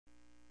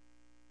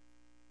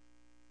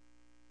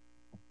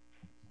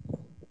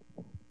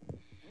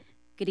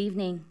Good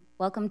evening.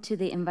 Welcome to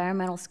the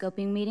environmental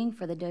scoping meeting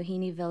for the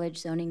Doheny Village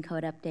Zoning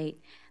Code Update.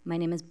 My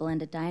name is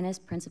Belinda Dynas,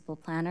 Principal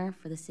Planner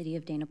for the City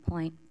of Dana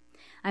Point.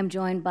 I'm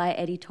joined by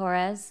Eddie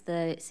Torres,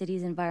 the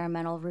city's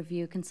environmental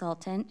review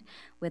consultant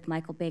with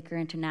Michael Baker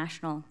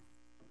International.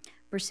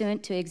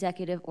 Pursuant to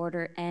Executive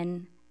Order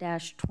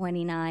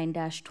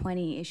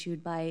N-29-20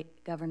 issued by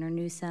Governor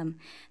Newsom,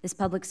 this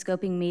public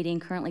scoping meeting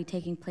currently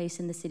taking place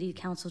in the City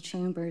Council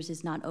chambers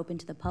is not open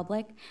to the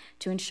public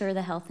to ensure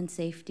the health and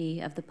safety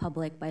of the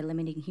public by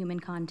limiting human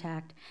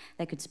contact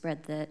that could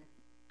spread the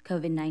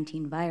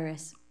COVID-19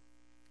 virus.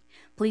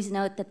 Please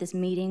note that this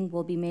meeting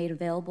will be made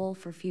available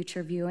for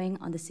future viewing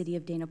on the City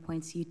of Dana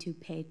Point's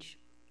YouTube page.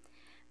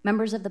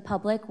 Members of the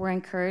public were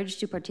encouraged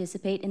to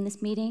participate in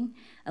this meeting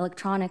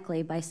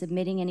electronically by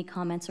submitting any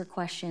comments or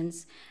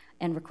questions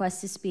and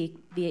requests to speak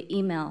via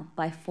email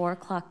by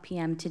 4:00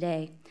 p.m.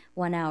 today,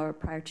 1 hour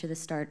prior to the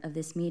start of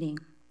this meeting.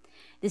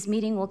 This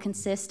meeting will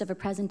consist of a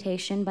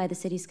presentation by the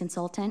city's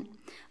consultant,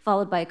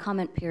 followed by a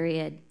comment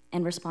period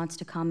and response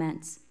to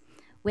comments.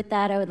 With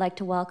that, I would like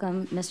to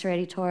welcome Mr.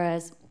 Eddie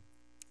Torres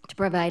to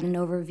provide an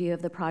overview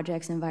of the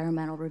project's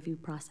environmental review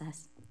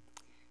process.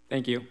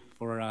 Thank you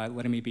for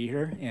letting me be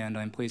here, and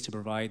I'm pleased to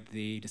provide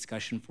the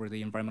discussion for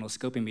the environmental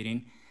scoping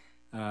meeting.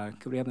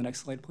 Could we have the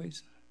next slide,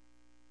 please?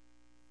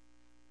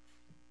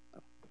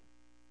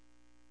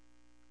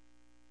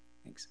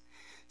 Thanks.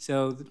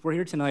 So we're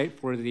here tonight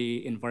for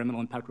the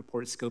environmental impact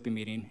report scoping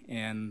meeting,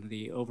 and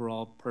the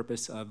overall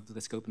purpose of the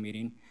scoping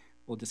meeting.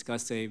 We'll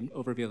discuss an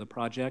overview of the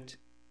project,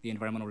 the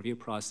environmental review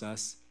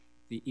process,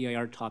 the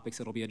EIR topics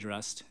that will be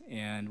addressed,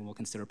 and we'll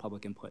consider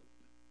public input.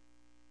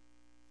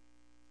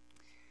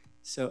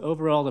 So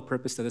overall, the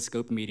purpose of the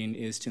scope meeting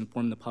is to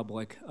inform the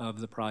public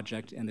of the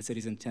project and the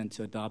city's intent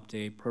to adopt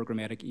a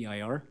programmatic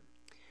EIR,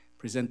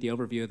 present the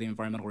overview of the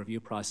environmental review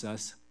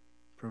process,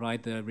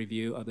 provide the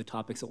review of the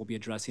topics that we'll be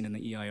addressing in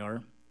the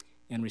EIR,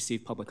 and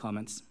receive public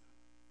comments.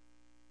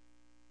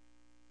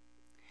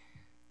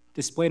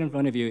 Displayed in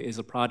front of you is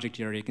a project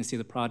area. You can see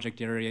the project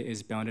area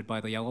is bounded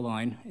by the yellow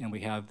line, and we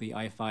have the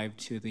I-5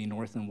 to the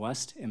north and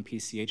west and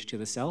PCH to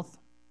the south.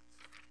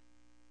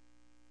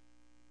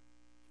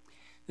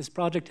 This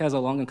project has a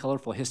long and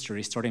colorful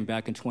history, starting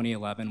back in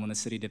 2011 when the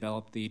city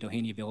developed the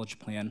Doheny Village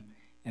Plan,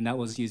 and that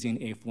was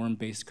using a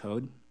form-based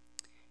code.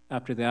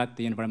 After that,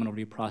 the environmental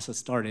review process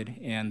started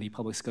and the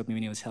public scoping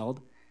meeting was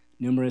held.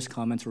 Numerous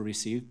comments were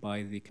received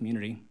by the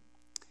community.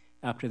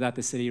 After that,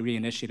 the city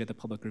reinitiated the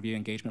public review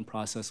engagement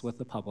process with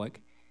the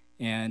public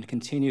and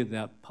continued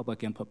that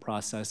public input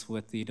process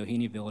with the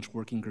Doheny Village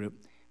Working Group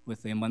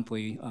with a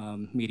monthly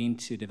meeting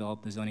to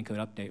develop the zoning code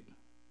update.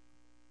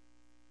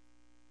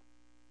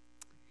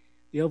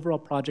 The overall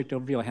project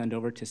overview, I'll hand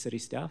over to city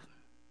staff.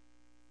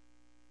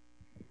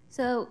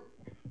 So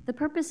the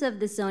purpose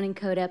of the zoning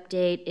code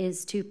update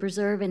is to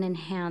preserve and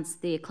enhance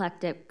the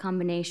eclectic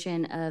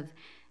combination of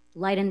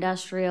light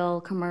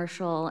industrial,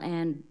 commercial,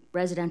 and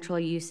residential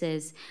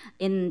uses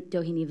in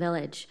Doheny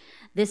Village.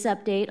 This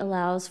update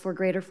allows for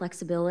greater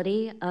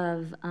flexibility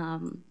of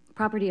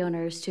property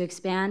owners to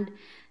expand,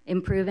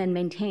 improve, and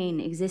maintain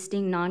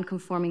existing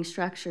non-conforming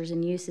structures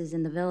and uses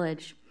in the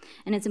village.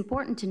 And it's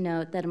important to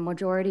note that a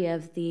majority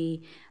of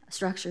the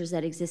structures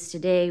that exist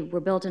today were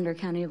built under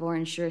County of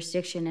Orange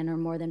jurisdiction and are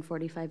more than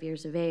 45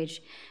 years of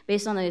age.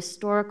 Based on the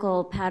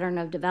historical pattern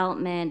of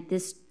development,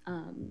 this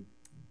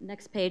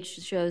next page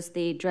shows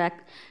the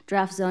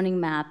draft zoning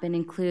map and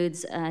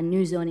includes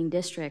new zoning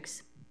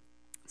districts.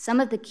 Some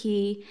of the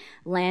key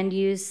land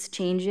use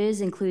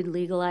changes include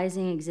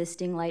legalizing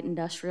existing light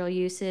industrial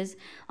uses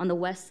on the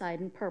west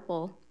side in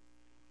purple,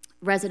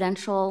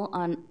 residential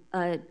on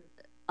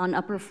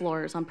upper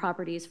floors on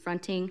properties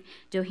fronting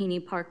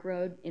Doheny Park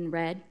Road in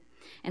red,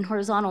 and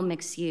horizontal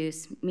mixed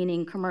use,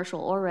 meaning commercial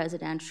or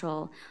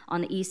residential,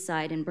 on the east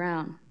side in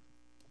brown.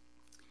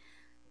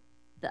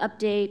 The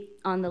update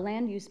on the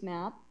land use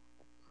map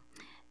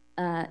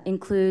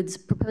includes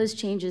proposed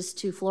changes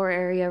to floor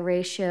area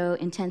ratio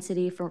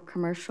intensity for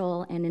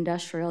commercial and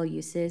industrial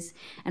uses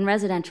and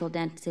residential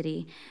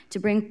density to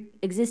bring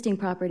existing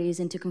properties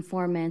into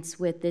conformance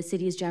with the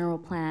city's general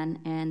plan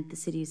and the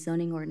city's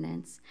zoning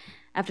ordinance.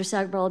 After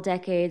several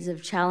decades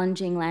of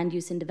challenging land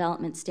use and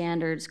development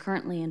standards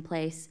currently in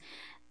place,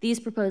 these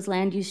proposed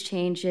land use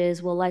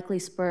changes will likely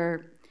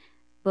spur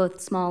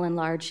both small and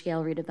large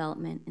scale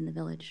redevelopment in the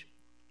village.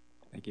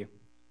 Thank you.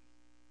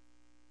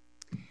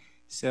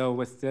 So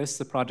with this,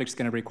 the project's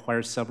going to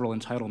require several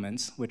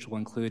entitlements, which will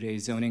include a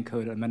zoning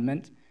code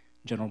amendment,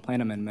 general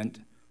plan amendment,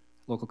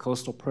 local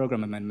coastal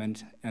program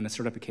amendment, and the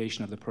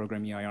certification of the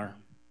program EIR.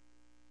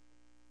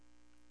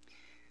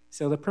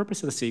 So the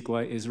purpose of the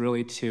CEQA is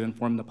really to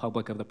inform the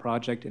public of the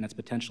project and its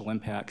potential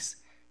impacts,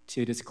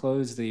 to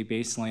disclose the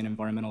baseline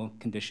environmental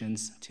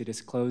conditions, to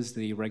disclose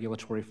the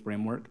regulatory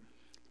framework,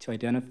 to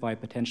identify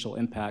potential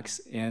impacts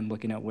and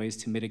looking at ways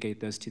to mitigate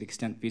those to the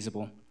extent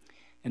feasible,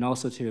 and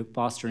also to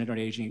foster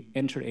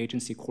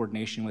interagency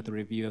coordination with the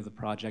review of the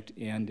project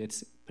and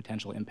its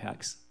potential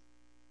impacts.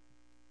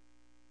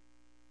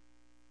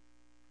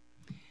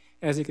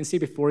 As you can see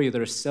before you,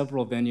 there are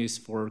several venues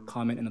for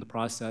comment into the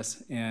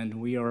process,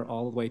 and we are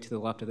all the way to the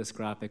left of this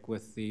graphic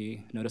with the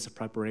notice of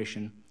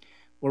preparation,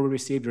 where we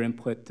received your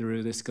input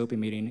through the scoping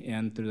meeting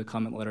and through the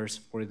comment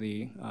letters for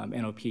the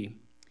NOP.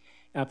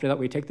 After that,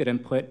 we take that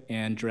input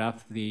and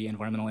draft the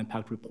environmental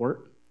impact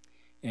report,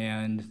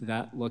 and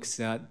that looks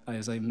at,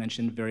 as I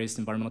mentioned, various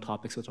environmental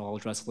topics, which I'll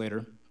address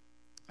later.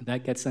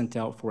 That gets sent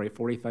out for a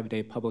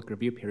 45-day public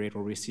review period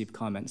where we receive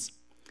comments.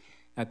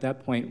 At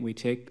that point, we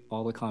take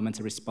all the comments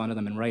and respond to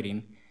them in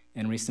writing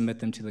and resubmit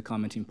them to the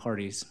commenting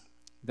parties.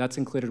 That's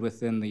included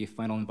within the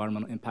final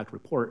environmental impact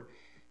report.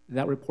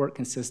 That report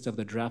consists of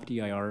the draft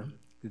EIR,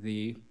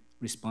 the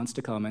response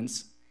to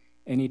comments,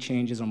 any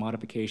changes or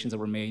modifications that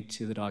were made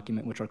to the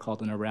document, which are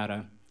called an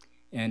errata,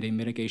 and a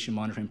mitigation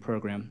monitoring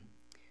program.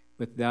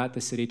 With that,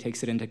 the city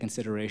takes it into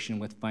consideration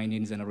with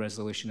findings and a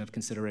resolution of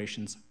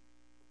considerations.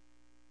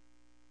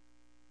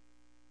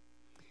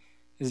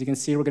 As you can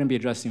see, we're going to be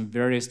addressing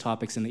various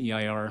topics in the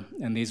EIR,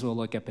 and these will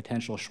look at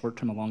potential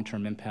short-term and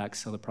long-term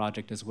impacts of the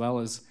project, as well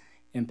as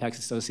impacts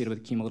associated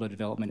with cumulative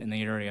development in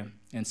the area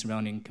and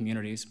surrounding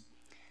communities,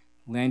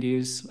 land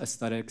use,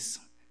 aesthetics,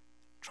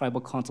 tribal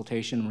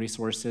consultation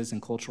resources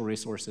and cultural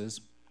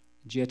resources,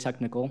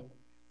 geotechnical,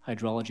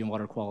 hydrology and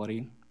water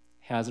quality,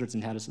 hazards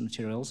and hazardous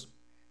materials,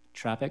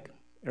 traffic,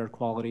 air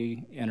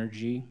quality,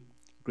 energy,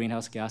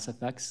 greenhouse gas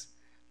effects,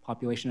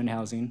 population and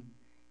housing,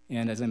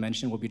 and as I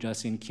mentioned, we'll be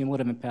addressing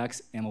cumulative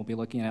impacts, and we'll be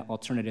looking at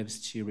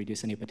alternatives to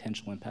reduce any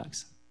potential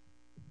impacts.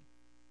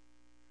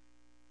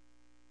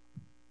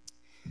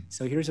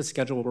 So here's a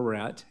schedule where we're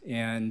at,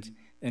 and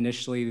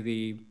initially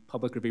the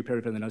public review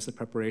period for the notice of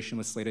preparation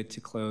was slated to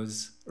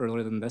close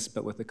earlier than this,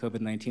 but with the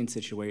COVID-19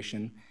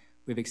 situation,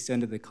 we've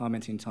extended the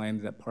commenting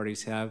time that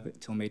parties have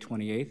until May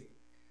 28th.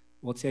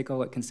 We'll take all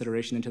that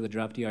consideration into the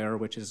draft EIR,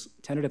 which is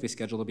tentatively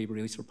scheduled to be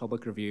released for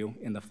public review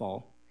in the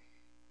fall.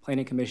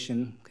 Planning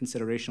Commission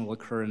consideration will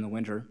occur in the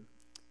winter,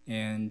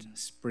 and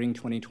spring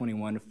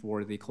 2021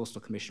 for the Coastal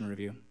Commission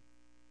review.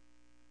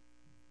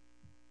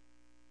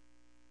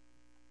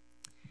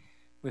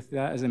 With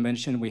that, as I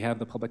mentioned, we have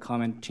the public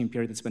commenting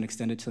period that's been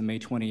extended to May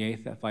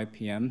 28th at 5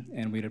 p.m.,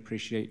 and we'd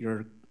appreciate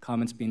your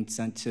comments being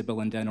sent to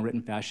Bill and Dan in a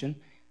written fashion.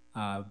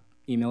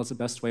 Email is the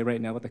best way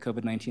right now with the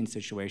COVID-19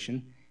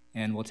 situation,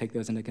 and we'll take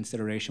those into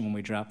consideration when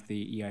we draft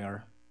the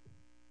EIR.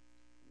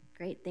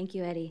 Great, thank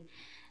you, Eddie.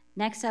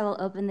 Next, I will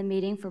open the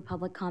meeting for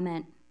public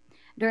comment.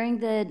 During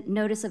the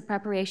notice of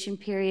preparation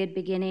period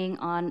beginning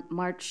on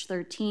March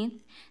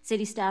 13th,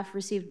 city staff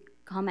received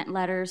comment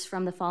letters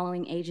from the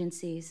following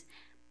agencies: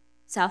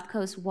 South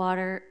Coast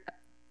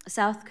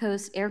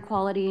Air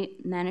Quality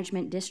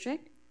Management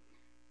District,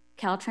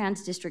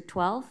 Caltrans District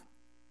 12,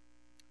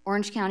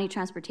 Orange County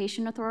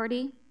Transportation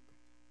Authority,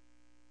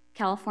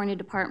 California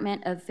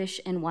Department of Fish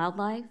and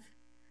Wildlife,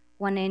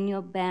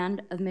 Juaneño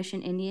Band of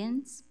Mission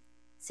Indians,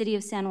 City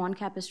of San Juan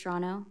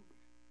Capistrano,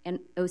 and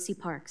OC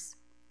Parks.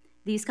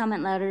 These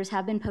comment letters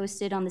have been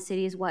posted on the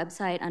city's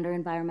website under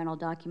environmental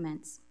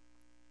documents.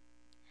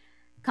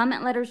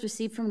 Comment letters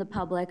received from the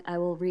public, I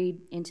will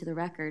read into the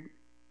record.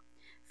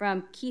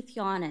 From Keith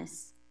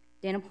Yanis,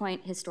 Dana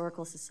Point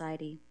Historical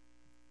Society.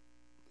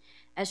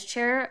 As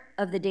chair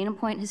of the Dana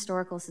Point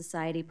Historical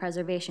Society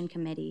Preservation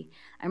Committee,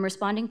 I'm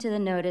responding to the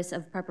notice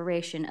of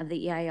preparation of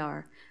the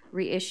EIR,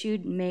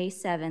 reissued May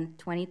 7,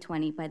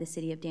 2020 by the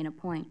City of Dana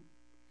Point.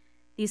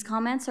 These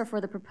comments are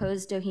for the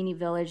proposed Doheny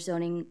Village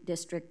Zoning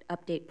District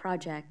Update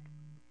Project.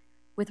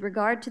 With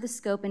regard to the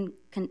scope and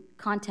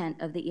content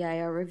of the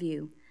EIR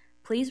review,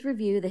 please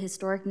review the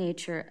historic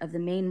nature of the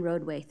main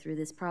roadway through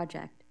this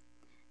project.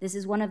 This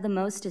is one of the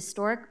most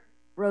historic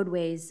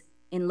roadways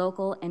in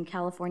local and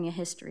California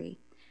history.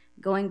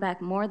 Going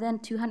back more than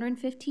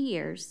 250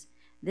 years,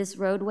 this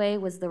roadway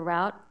was the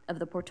route of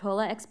the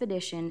Portola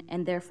expedition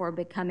and therefore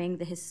becoming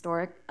the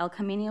historic El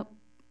Camino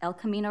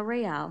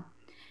Real,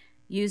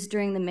 used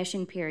during the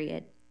mission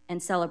period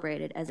and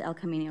celebrated as El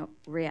Camino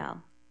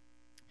Real,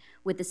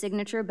 with the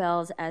signature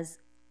bells as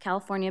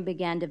California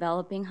began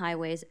developing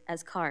highways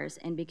as cars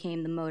and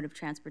became the mode of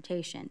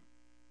transportation.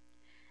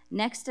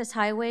 Next, as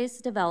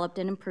highways developed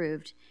and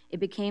improved, it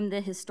became the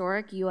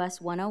historic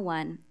US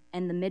 101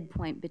 and the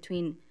midpoint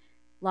between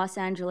Los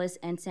Angeles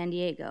and San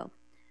Diego,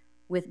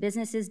 with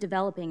businesses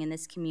developing in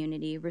this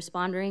community,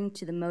 responding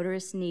to the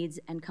motorist needs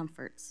and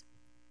comforts.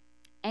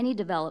 Any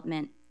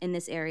development in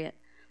this area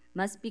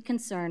must be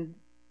concerned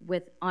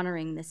with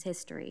honoring this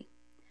history.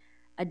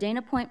 A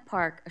Dana Point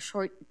Park, a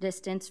short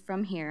distance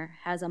from here,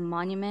 has a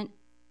monument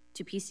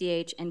to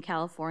PCH and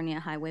California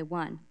Highway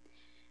 1.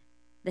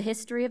 The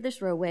history of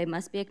this roadway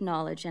must be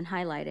acknowledged and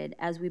highlighted,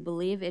 as we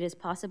believe it is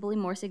possibly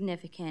more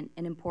significant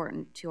and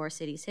important to our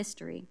city's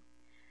history.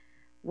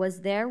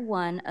 Was there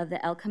one of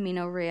the El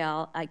Camino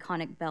Real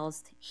iconic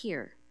bells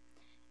here?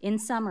 In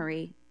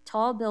summary,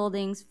 tall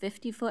buildings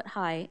 50-foot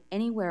high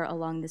anywhere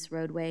along this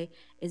roadway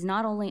is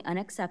not only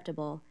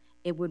unacceptable,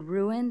 it would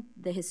ruin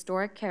the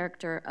historic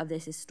character of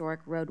this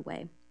historic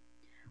roadway.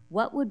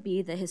 What would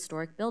be the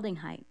historic building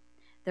height?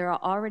 There are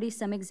already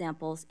some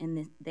examples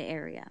in the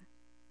area.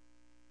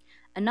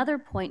 Another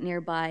point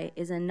nearby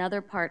is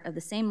another part of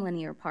the same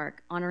linear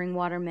park, honoring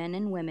watermen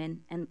and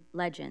women and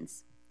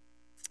legends.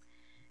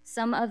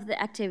 Some of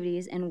the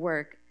activities and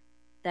work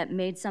that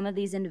made some of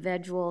these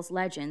individuals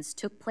legends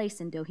took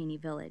place in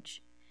Doheny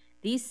Village.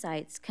 These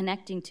sites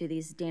connecting to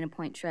these Dana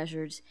Point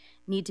treasures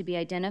need to be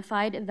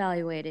identified,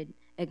 evaluated,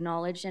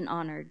 acknowledged, and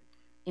honored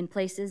in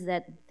places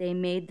that they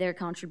made their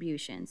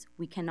contributions.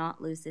 We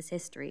cannot lose this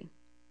history.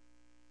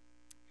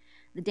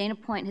 The Dana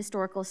Point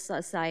Historical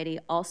Society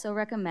also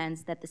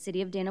recommends that the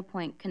City of Dana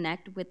Point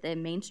connect with the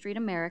Main Street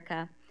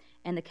America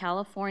and the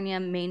California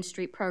Main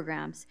Street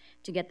programs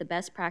to get the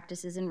best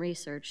practices and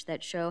research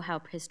that show how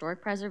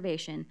historic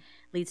preservation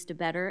leads to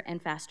better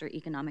and faster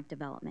economic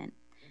development.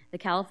 The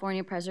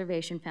California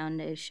Preservation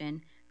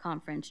Foundation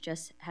Conference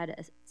just had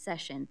a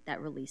session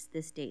that released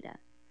this data.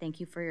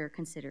 Thank you for your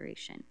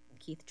consideration.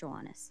 Keith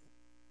Joannis.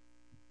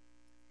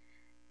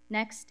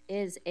 Next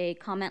is a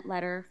comment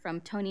letter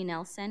from Tony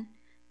Nelson,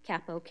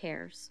 Capo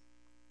Cares.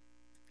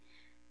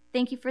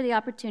 Thank you for the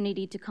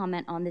opportunity to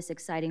comment on this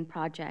exciting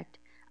project.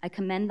 I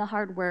commend the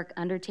hard work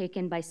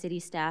undertaken by city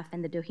staff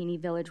and the Doheny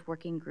Village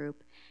Working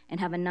Group and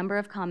have a number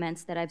of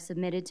comments that I've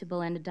submitted to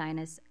Belinda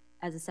Dinas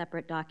as a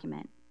separate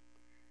document.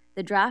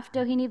 The draft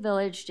Doheny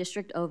Village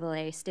District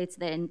Overlay states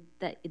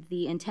that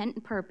the intent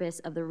and purpose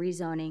of the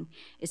rezoning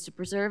is to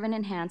preserve and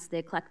enhance the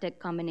eclectic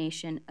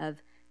combination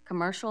of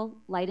commercial,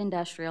 light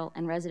industrial,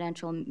 and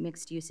residential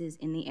mixed uses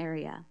in the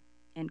area,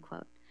 end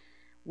quote.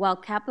 While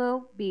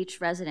Capo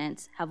Beach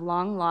residents have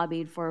long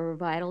lobbied for a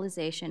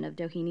revitalization of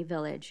Doheny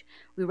Village,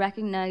 we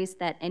recognize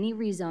that any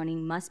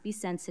rezoning must be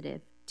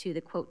sensitive to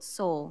the, quote,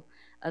 soul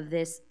of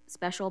this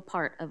special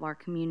part of our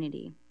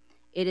community.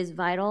 It is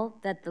vital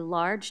that the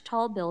large,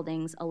 tall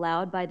buildings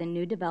allowed by the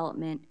new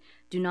development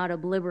do not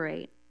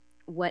obliterate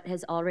what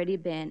has already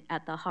been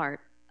at the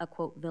heart, a,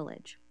 quote,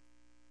 village.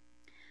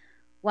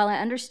 While I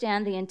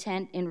understand the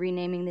intent in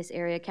renaming this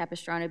area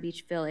Capistrano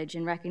Beach Village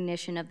in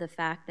recognition of the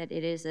fact that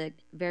it is a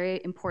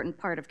very important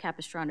part of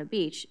Capistrano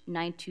Beach,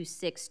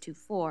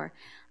 92624,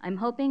 I'm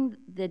hoping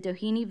the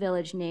Doheny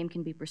Village name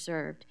can be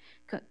preserved.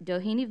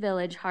 Doheny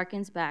Village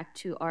harkens back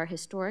to our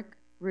historic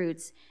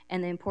roots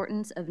and the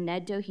importance of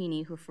Ned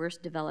Doheny, who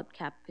first developed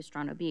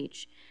Capistrano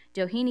Beach.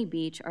 Doheny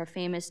Beach, our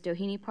famous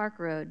Doheny Park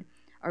Road,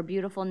 our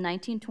beautiful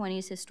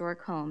 1920s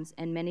historic homes,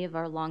 and many of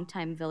our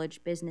longtime village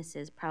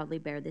businesses proudly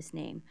bear this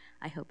name.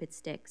 I hope it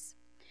sticks.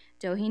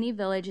 Doheny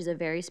Village is a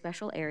very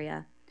special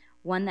area,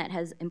 one that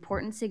has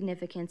important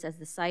significance as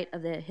the site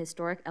of the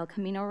historic El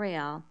Camino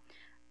Real,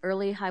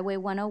 early Highway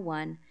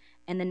 101,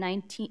 and the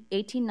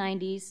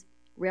 1890s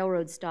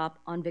railroad stop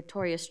on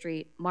Victoria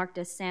Street marked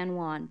as San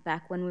Juan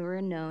back when we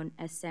were known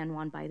as San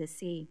Juan by the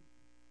Sea.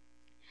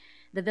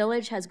 The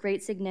village has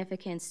great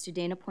significance to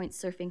Dana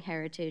Point's surfing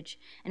heritage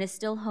and is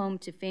still home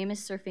to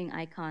famous surfing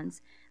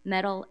icons,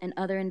 metal and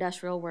other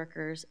industrial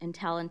workers, and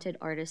talented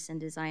artists and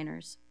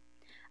designers.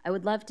 I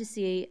would love to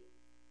see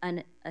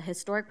a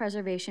historic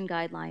preservation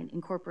guideline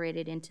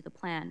incorporated into the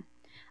plan.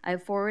 I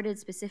have forwarded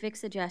specific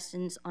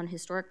suggestions on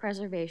historic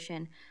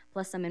preservation,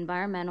 plus some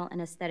environmental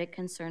and aesthetic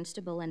concerns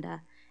to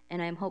Belinda,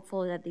 and I am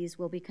hopeful that these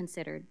will be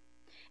considered.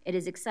 It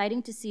is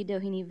exciting to see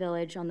Doheny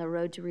Village on the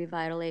road to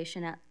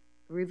revitalization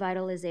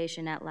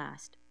at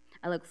last.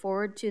 I look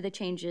forward to the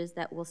changes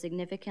that will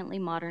significantly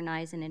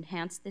modernize and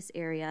enhance this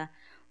area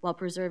while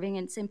preserving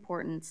its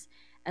importance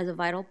as a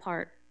vital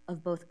part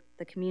of both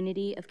the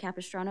community of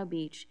Capistrano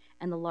Beach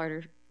and the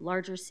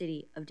larger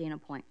city of Dana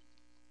Point.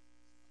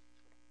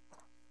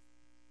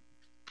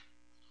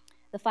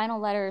 The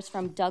final letter is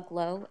from Doug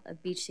Lowe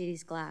of Beach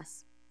Cities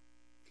Glass.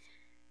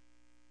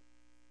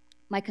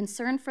 My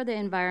concern for the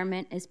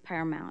environment is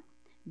paramount.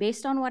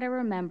 Based on what I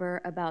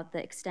remember about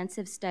the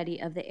extensive study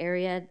of the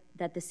area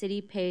that the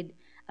city paid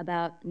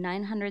about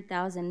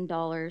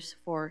 $900,000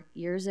 for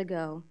years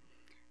ago,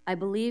 I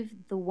believe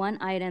the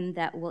one item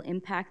that will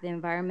impact the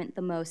environment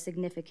the most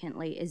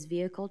significantly is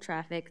vehicle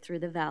traffic through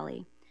the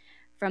valley.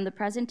 From the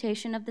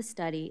presentation of the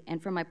study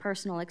and from my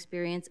personal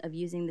experience of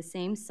using the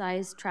same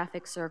size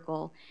traffic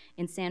circle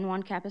in San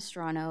Juan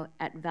Capistrano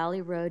at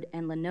Valley Road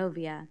and La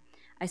Novia,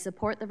 I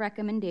support the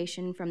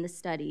recommendation from the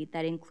study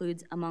that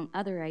includes, among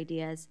other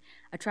ideas,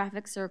 a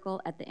traffic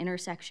circle at the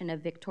intersection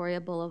of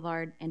Victoria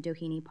Boulevard and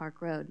Doheny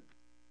Park Road.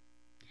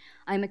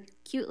 I'm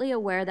acutely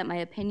aware that my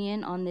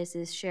opinion on this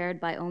is shared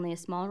by only a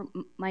small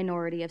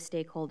minority of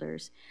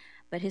stakeholders,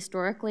 but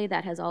historically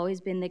that has always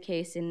been the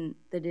case in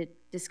the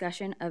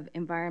discussion of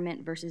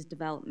environment versus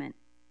development.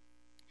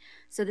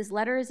 So this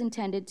letter is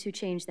intended to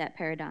change that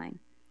paradigm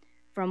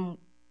from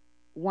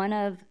one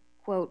of,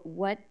 quote,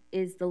 what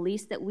is the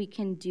least that we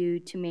can do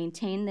to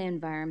maintain the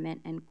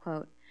environment, end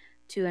quote,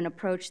 to an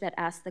approach that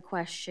asks the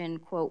question,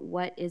 quote,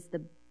 what is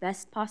the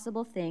best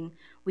possible thing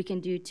we can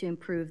do to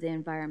improve the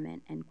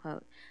environment, end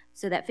quote,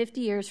 so that 50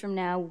 years from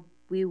now,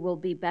 we will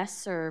be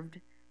best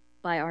served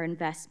by our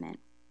investment.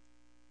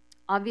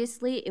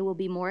 Obviously, it will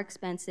be more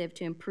expensive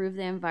to improve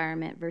the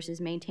environment versus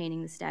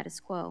maintaining the status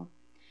quo.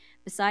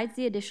 Besides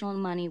the additional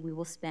money we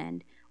will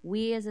spend,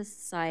 we as a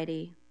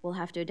society will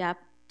have to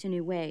adapt to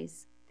new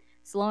ways.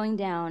 Slowing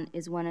down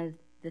is one of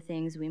the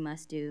things we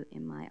must do,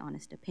 in my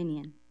honest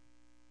opinion.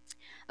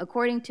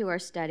 According to our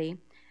study,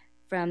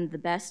 from the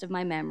best of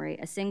my memory,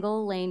 a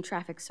single lane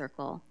traffic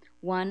circle,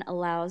 one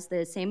allows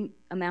the same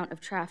amount of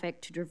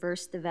traffic to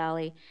traverse the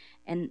valley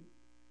and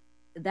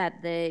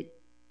that the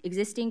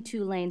existing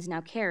 2 lanes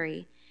now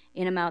carry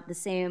in about the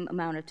same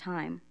amount of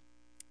time.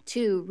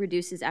 2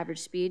 reduces average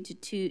speed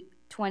to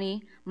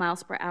 20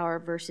 miles per hour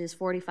versus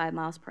 45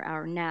 miles per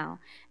hour now.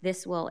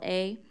 This will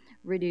A,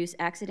 reduce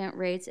accident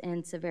rates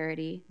and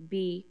severity,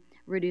 B,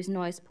 reduce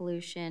noise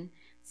pollution,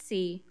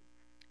 C,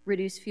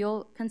 reduce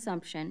fuel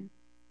consumption,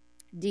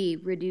 D,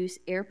 reduce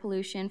air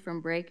pollution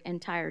from brake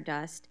and tire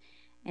dust,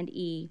 and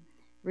E,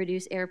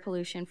 reduce air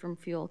pollution from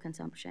fuel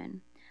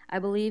consumption. I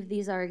believe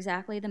these are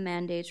exactly the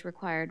mandates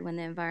required when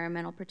the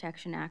Environmental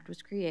Protection Act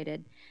was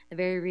created, the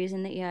very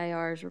reason the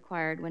EIR is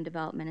required when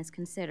development is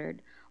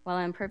considered. While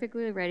I am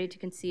perfectly ready to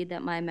concede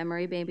that my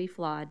memory may be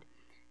flawed,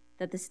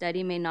 that the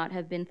study may not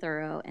have been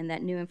thorough, and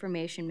that new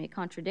information may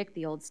contradict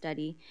the old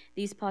study,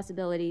 these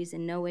possibilities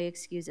in no way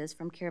excuse us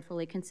from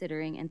carefully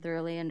considering and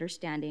thoroughly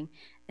understanding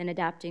and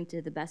adapting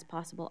to the best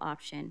possible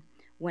option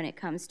when it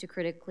comes to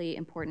critically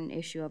important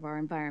issue of our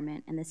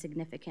environment and the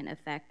significant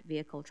effect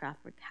vehicle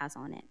traffic has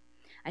on it.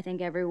 I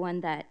thank everyone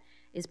that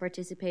is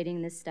participating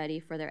in this study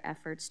for their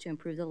efforts to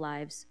improve the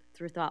lives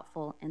through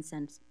thoughtful and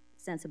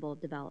sensible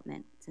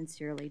development.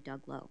 Sincerely,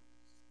 Doug Lowe.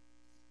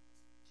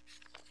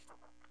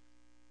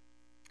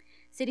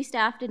 City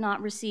staff did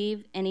not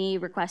receive any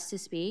requests to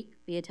speak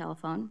via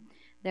telephone.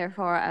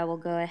 Therefore, I will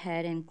go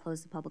ahead and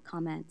close the public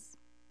comments.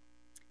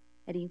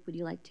 Eddie, would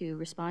you like to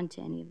respond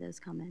to any of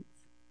those comments?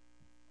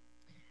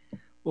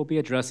 We'll be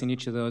addressing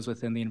each of those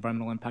within the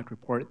environmental impact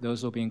report.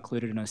 Those will be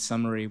included in a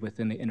summary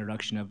within the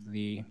introduction of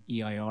the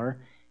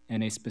EIR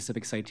and a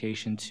specific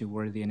citation to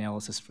where the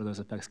analysis for those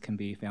effects can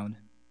be found.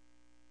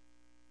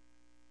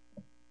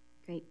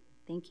 Great,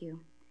 thank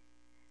you.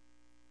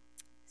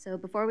 So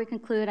before we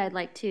conclude, I'd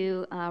like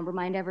to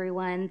remind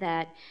everyone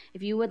that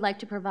if you would like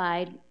to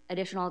provide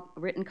additional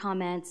written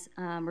comments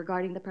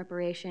regarding the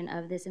preparation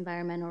of this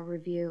environmental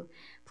review,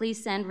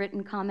 please send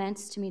written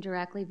comments to me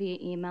directly via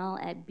email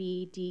at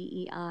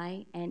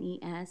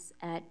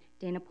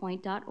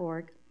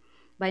bdeines@danapoint.org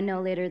by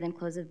no later than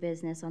close of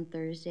business on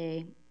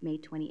Thursday, May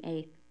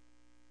 28th.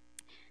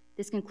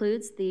 This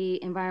concludes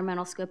the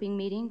environmental scoping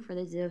meeting for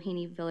the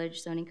Doheny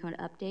Village Zoning Code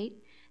update.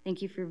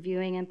 Thank you for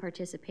viewing and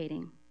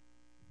participating.